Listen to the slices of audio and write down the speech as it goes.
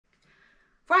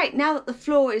Right, now that the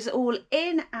floor is all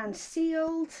in and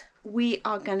sealed, we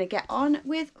are going to get on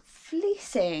with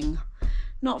fleecing.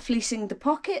 Not fleecing the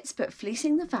pockets, but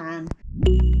fleecing the van.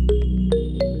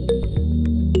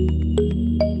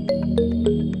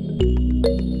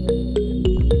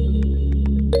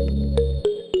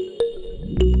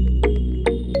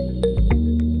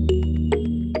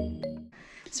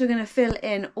 So we're going to fill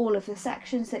in all of the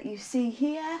sections that you see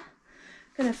here.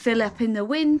 Going to fill up in the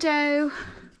window.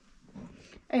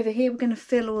 Over here we're going to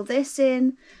fill all this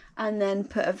in and then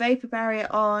put a vapor barrier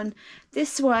on.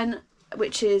 This one,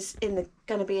 which is going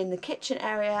to be in the kitchen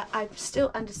area, I'm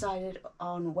still undecided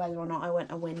on whether or not I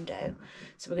want a window.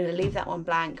 So we're going to leave that one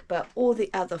blank, but all the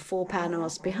other 4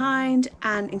 panels behind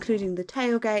and including the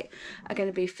tailgate are going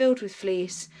to be filled with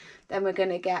fleece. Then we're going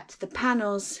to get the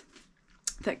panels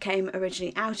that came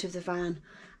originally out of the van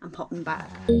and pop them back.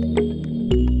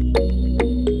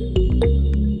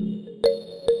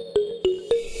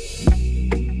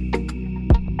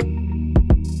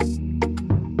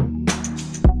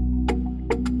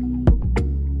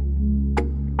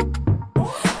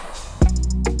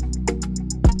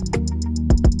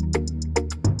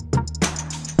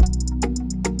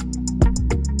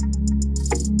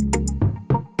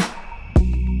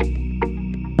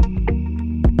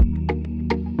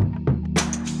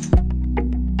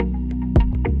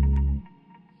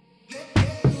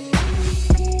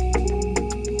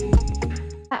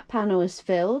 Panel is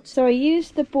filled, so I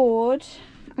used the board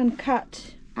and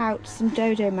cut out some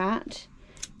dodo mat.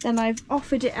 Then I've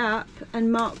offered it up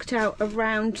and marked out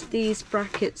around these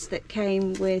brackets that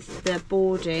came with the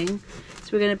boarding, so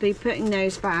we're going to be putting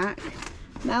those back.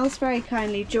 Mel's very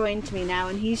kindly joined me now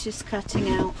and he's just cutting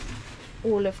out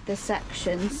all of the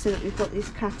sections so that we've got these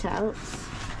cutouts,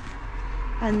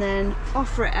 and then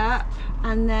offer it up.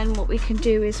 And then what we can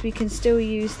do is we can still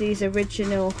use these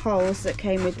original holes that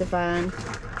came with the van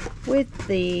with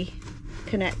the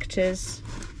connectors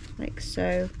like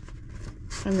so,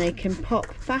 and they can pop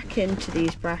back into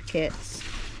these brackets,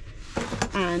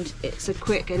 and it's a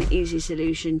quick and easy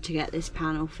solution to get this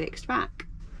panel fixed back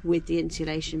with the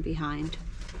insulation behind.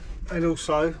 And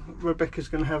also Rebecca's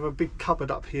going to have a big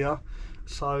cupboard up here,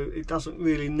 so it doesn't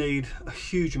really need a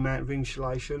huge amount of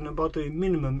insulation, and by doing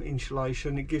minimum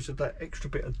insulation it gives it that extra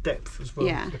bit of depth as well.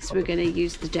 Yeah, so we're going to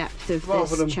use the depth of rather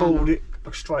this than channel. board it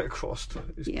straight across.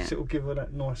 Yeah. It will give her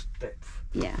that nice depth.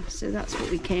 Yeah, so that's what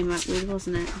we came up with,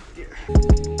 wasn't it?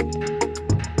 Yeah.